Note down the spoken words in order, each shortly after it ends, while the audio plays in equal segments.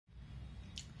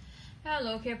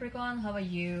Hello Capricorn, how are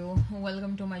you?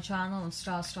 Welcome to my channel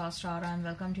star and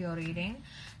welcome to your reading.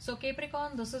 So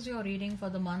Capricorn, this is your reading for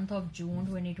the month of June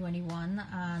 2021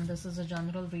 and this is a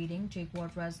general reading. Take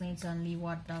what resonates and leave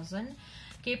what doesn't.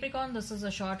 Capricorn, this is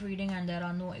a short reading and there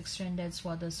are no extendeds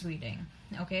for this reading.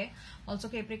 Okay. Also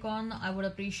Capricorn, I would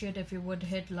appreciate if you would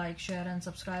hit like, share and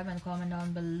subscribe and comment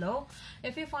down below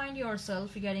if you find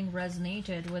yourself getting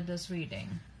resonated with this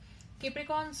reading.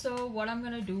 Capricorn, so what I'm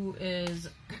gonna do is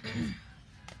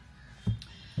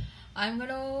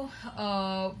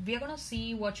we're gonna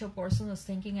see what your person is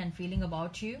thinking and feeling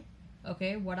about you.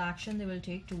 Okay, what action they will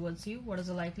take towards you, what is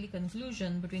the likely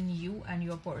conclusion between you and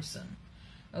your person.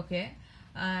 Okay,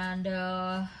 and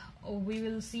we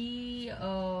will see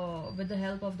with the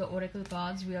help of the oracle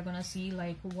cards, we are gonna see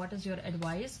like what is your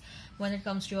advice when it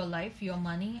comes to your life, your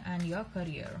money and your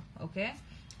career. Okay,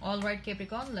 all right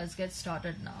Capricorn, let's get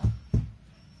started now.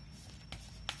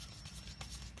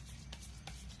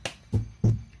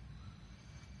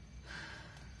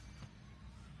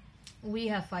 We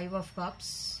have 5 of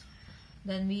cups,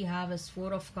 then we have as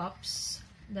 4 of cups,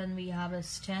 then we have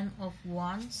as 10 of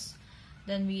wands,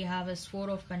 then we have as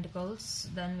 4 of pentacles,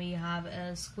 then we have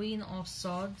as queen of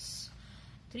swords,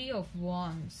 3 of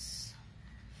wands,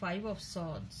 5 of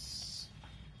swords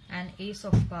and ace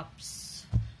of cups.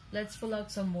 Let's pull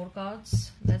out some more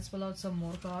cards. Let's pull out some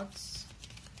more cards.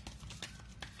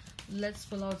 Let's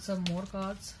pull out some more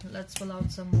cards. Let's pull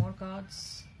out some more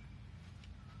cards.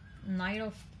 Knight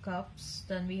of Cups,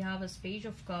 then we have a Page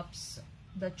of Cups,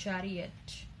 the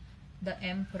Chariot, the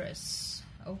Empress.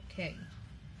 Okay,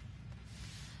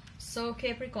 so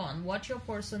Capricorn, what your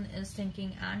person is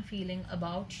thinking and feeling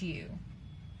about you.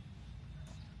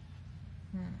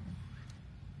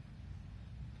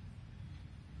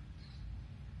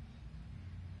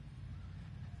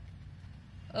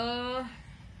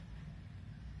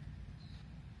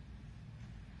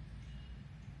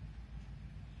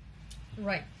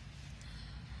 Right.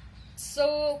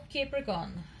 So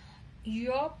Capricorn,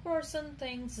 your person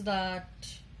thinks that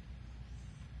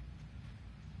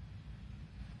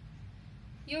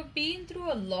you've been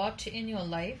through a lot in your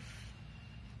life.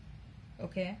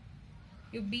 Okay,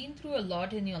 you've been through a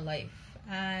lot in your life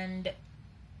and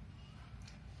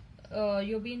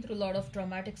you've been through a lot of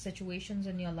traumatic situations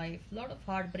in your life, a lot of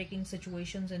heartbreaking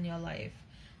situations in your life.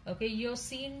 Okay, you're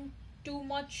seen too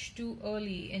much too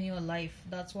early in your life.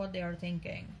 That's what they are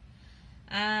thinking.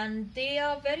 And they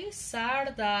are very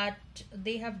sad that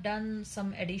they have done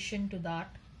some addition to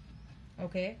that.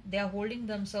 Okay, they are holding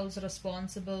themselves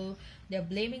responsible. They are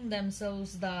blaming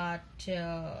themselves that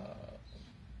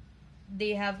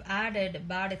they have added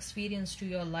bad experience to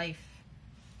your life.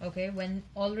 Okay, when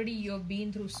already you've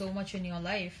been through so much in your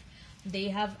life, they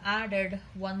have added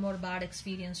one more bad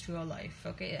experience to your life.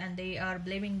 Okay, and they are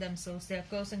blaming themselves. They are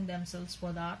cursing themselves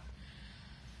for that.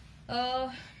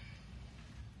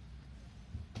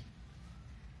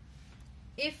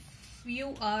 If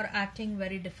you are acting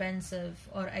very defensive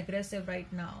or aggressive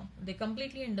right now, they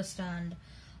completely understand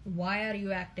why are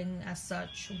you acting as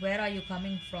such, where are you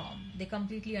coming from. They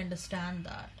completely understand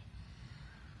that.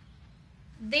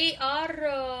 They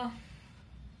are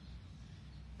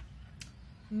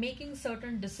making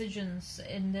certain decisions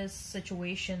in this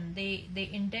situation. They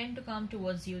intend to come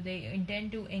towards you. They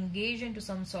intend to engage into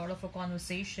some sort of a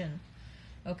conversation.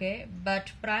 Okay,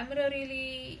 but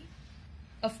primarily,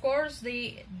 of course,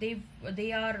 they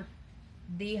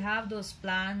have those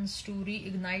plans to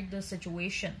reignite the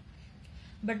situation.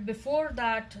 But before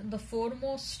that, the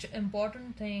foremost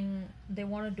important thing they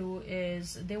want to do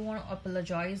is they want to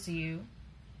apologize you.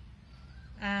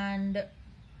 And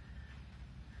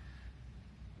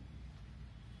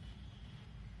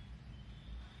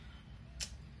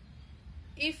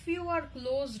if you are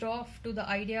closed off to the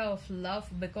idea of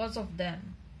love because of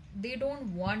them, they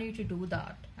don't want you to do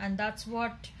that, and that's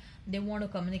what they want to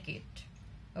communicate.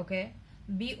 Okay,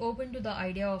 be open to the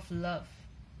idea of love,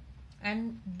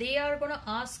 and they are gonna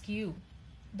ask you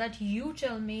that you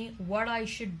tell me what I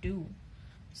should do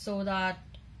so that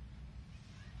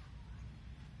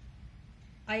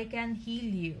I can heal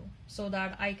you, so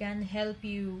that I can help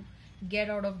you get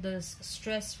out of this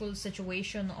stressful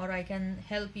situation, or I can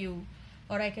help you,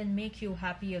 or I can make you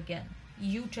happy again.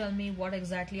 You tell me what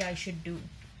exactly I should do.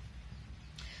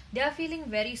 They are feeling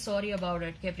very sorry about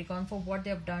it, Capricorn, for what they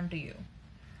have done to you.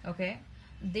 Okay,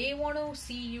 they want to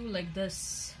see you like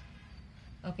this.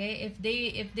 Okay, if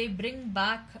they bring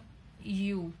back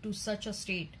you to such a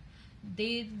state,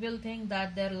 they will think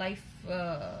that their life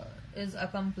is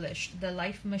accomplished, their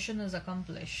life mission is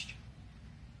accomplished.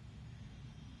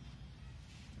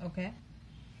 Okay,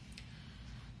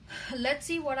 Let's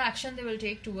see what action they will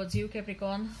take towards you,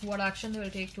 Capricorn. What action they will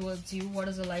take towards you. What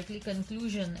is the likely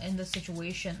conclusion in the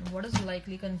situation? What is the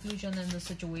likely conclusion in the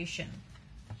situation?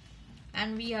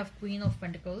 And we have Queen of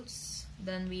Pentacles.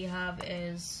 Then we have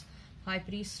is High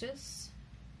Priestess,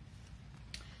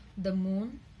 the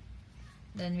Moon.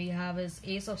 Then we have is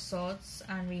Ace of Swords,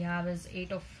 and we have is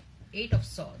Eight of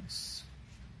Swords.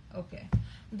 Okay,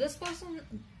 this person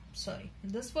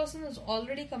is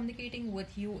already communicating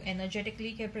with you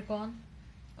energetically, Capricorn.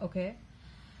 Okay,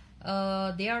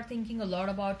 they are thinking a lot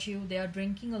about you. They are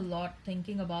drinking a lot,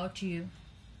 thinking about you.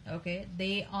 Okay,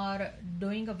 they are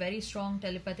doing a very strong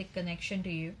telepathic connection to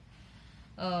you.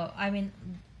 I mean,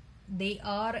 they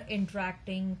are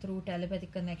interacting through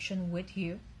telepathic connection with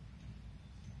you,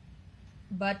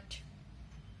 but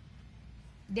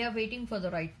they are waiting for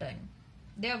the right time.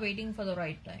 They are waiting for the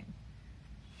right time.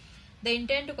 They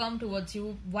intend to come towards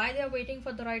you. Why they are waiting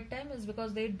for the right time is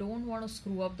because they don't want to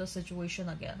screw up the situation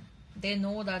again. They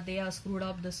know that they are screwed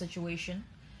up the situation,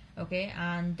 okay,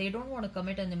 and they don't want to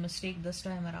commit any mistake this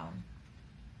time around.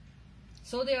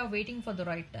 So they are waiting for the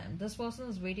right time. This person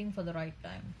is waiting for the right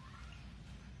time.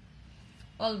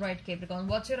 All right, Capricorn,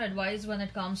 what's your advice when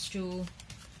it comes to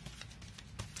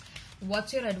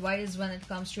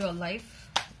your life?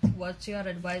 What's your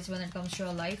advice when it comes to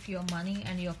your life, your money,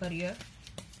 and your career?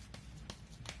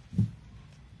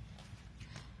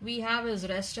 We have is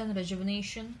rest and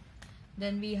rejuvenation.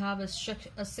 Then we have a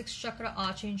 6th chakra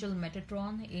archangel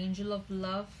Metatron, angel of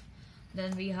love.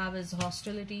 Then we have is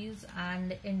hostilities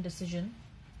and indecision.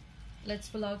 Let's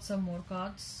pull out some more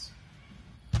cards.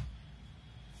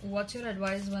 What's your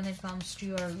advice when it comes to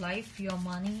your life, your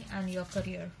money, and your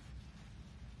career?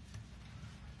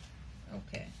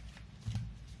 Okay.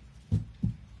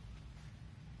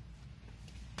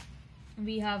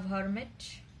 We have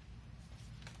Hermit.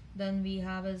 Then we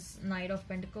have his Knight of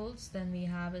Pentacles. Then we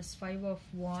have his 5 of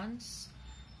Wands,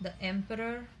 the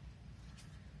Emperor,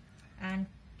 and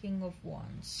King of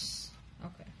Wands.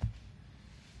 Okay.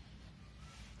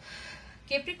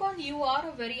 Capricorn, you are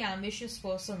a very ambitious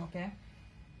person, okay?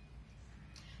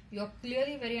 You're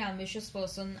clearly a very ambitious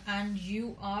person and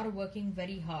you are working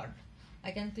very hard.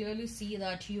 I can clearly see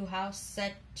that you have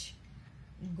set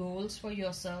goals for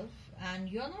yourself and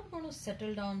you're not going to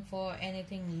settle down for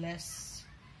anything less.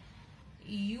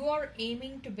 You are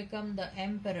aiming to become the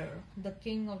Emperor, the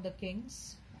King of the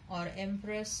Kings, or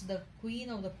Empress, the Queen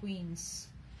of the Queens.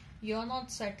 You're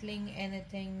not settling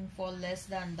anything for less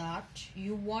than that.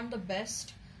 You want the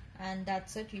best and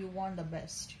that's it. You want the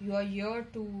best. You are here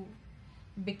to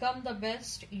become the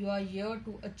best. You are here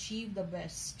to achieve the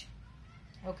best.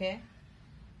 Okay?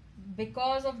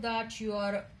 Because of that, you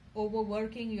are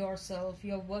overworking yourself.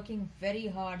 You're working very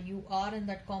hard. You are in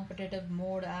that competitive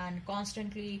mode and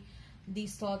constantly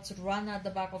these thoughts run at the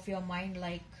back of your mind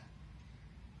like,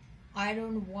 I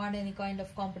don't want any kind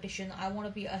of competition. I want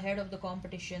to be ahead of the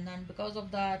competition, and because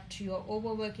of that you're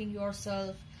overworking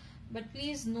yourself. But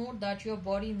please note that your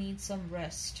body needs some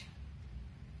rest.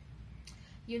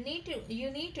 You need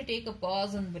to take a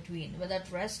pause in between. With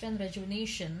that rest and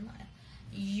rejuvenation,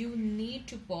 you need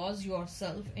to pause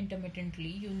yourself intermittently.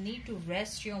 You need to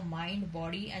rest your mind,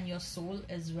 body, and your soul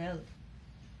as well.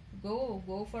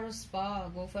 Go for a spa,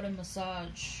 go for a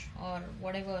massage or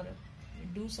whatever.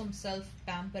 Do some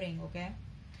self-pampering, okay?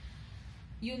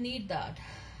 You need that.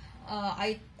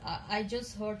 I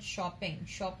just heard shopping.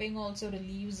 Shopping also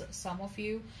relieves some of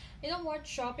you. You know what?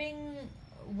 Shopping,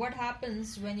 what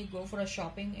happens when you go for a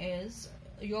shopping is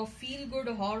your feel-good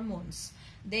hormones,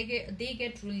 they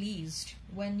get released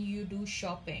when you do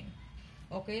shopping.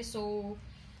 Okay, so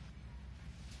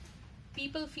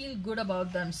people feel good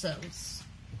about themselves,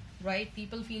 right?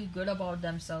 People feel good about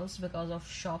themselves because of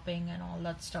shopping and all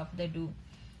that stuff they do.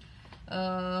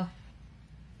 So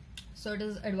it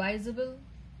is advisable,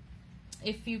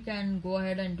 if you can go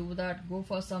ahead and do that, go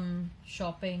for some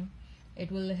shopping.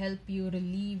 It will help you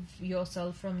relieve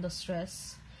yourself from the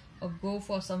stress, or go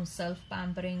for some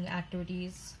self-pampering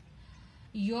activities.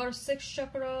 Your 6th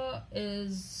chakra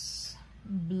is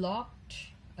blocked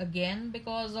again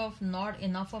because of not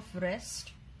enough of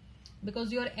rest,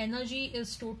 because your energy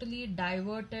is totally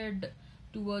diverted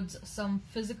towards some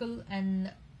physical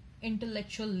and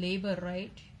intellectual labor,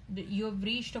 right? You have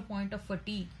reached a point of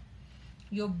fatigue.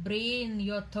 Your brain,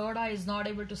 your third eye is not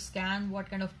able to scan what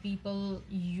kind of people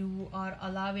you are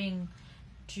allowing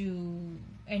to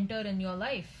enter in your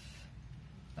life.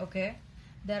 Okay,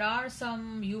 there are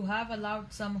some, you have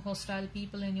allowed some hostile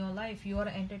people in your life. You are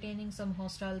entertaining some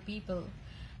hostile people,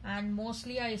 and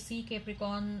mostly I see,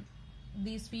 Capricorn,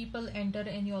 these people enter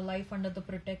in your life under the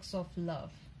pretext of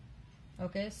love.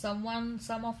 Okay, some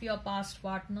of your past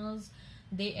partners,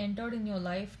 They entered in your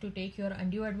life to take your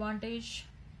undue advantage,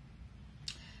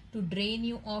 to drain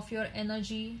you of your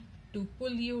energy, to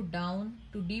pull you down,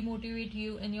 to demotivate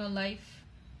you in your life.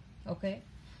 Okay,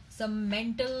 some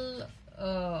mental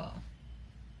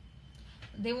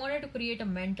they wanted to create a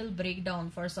mental breakdown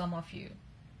for some of you.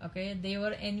 Okay, they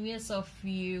were envious of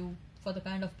you for the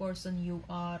kind of person you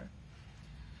are.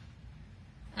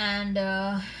 And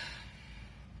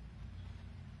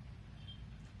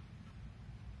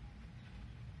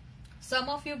some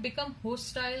of you become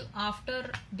hostile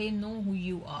after they know who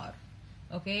you are.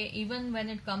 Okay, even when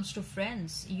it comes to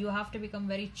friends, you have to become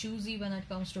very choosy when it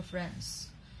comes to friends.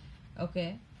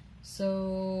 Okay,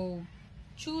 so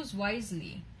choose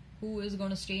wisely who is going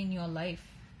to stay in your life.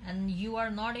 And you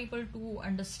are not able to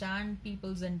understand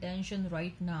people's intention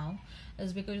right now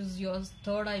is because your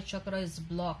third eye chakra is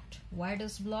blocked. Why it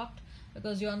is blocked?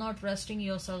 Because you are not resting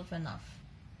yourself enough.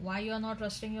 Why you are not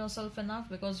resting yourself enough?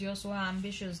 Because you're so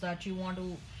ambitious that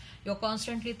you're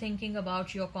constantly thinking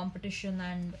about your competition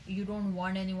and you don't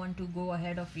want anyone to go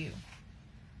ahead of you.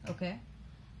 Okay,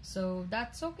 so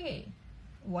that's okay.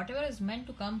 Whatever is meant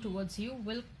to come towards you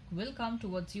will come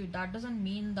towards you. That doesn't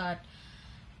mean that,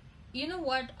 you know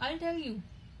what, I'll tell you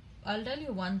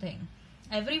one thing.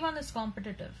 Everyone is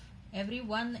competitive.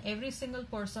 Every single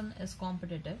person is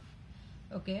competitive.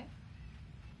 Okay,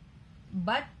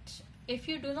 but if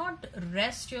you do not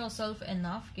rest yourself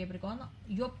enough, Capricorn,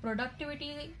 your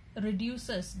productivity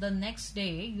reduces. The next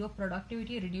day your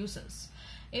productivity reduces.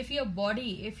 If your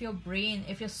body, if your brain,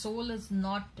 if your soul is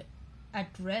not at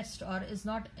rest or is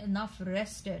not enough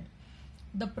rested,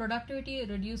 the productivity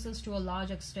reduces to a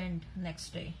large extent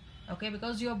next day. Okay,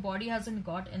 because your body hasn't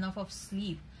got enough of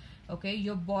sleep. Okay,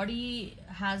 your body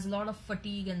has a lot of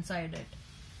fatigue inside it.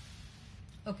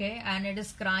 Okay, and it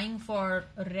is crying for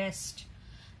rest,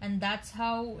 and that's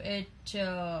how it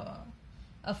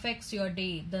affects your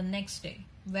day the next day.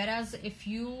 Whereas if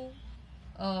you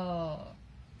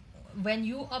when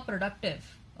you are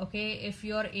productive, okay, if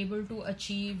you are able to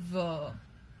achieve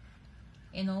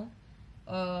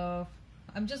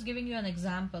I'm just giving you an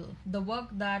example. The work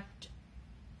that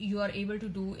you are able to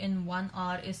do in 1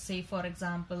 hour is, say for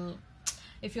example,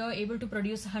 if you are able to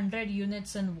produce 100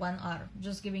 units in 1 hour,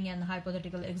 just giving an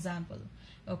hypothetical example.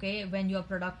 Okay, when you are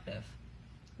productive.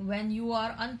 When you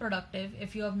are unproductive,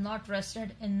 if you have not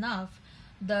rested enough,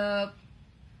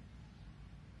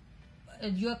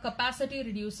 your capacity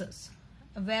reduces.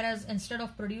 Whereas instead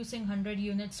of producing 100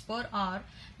 units per hour,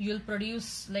 you'll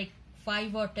produce like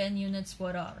 5 or 10 units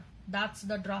per hour. That's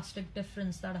the drastic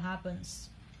difference that happens.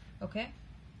 Okay,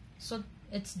 so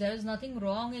there is nothing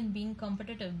wrong in being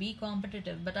competitive. Be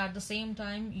competitive, but at the same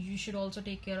time you should also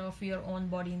take care of your own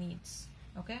body needs.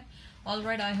 Okay, all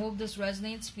right, I hope this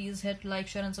resonates. Please hit like,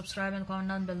 share and subscribe and comment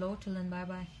down below. Till then, bye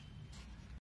bye.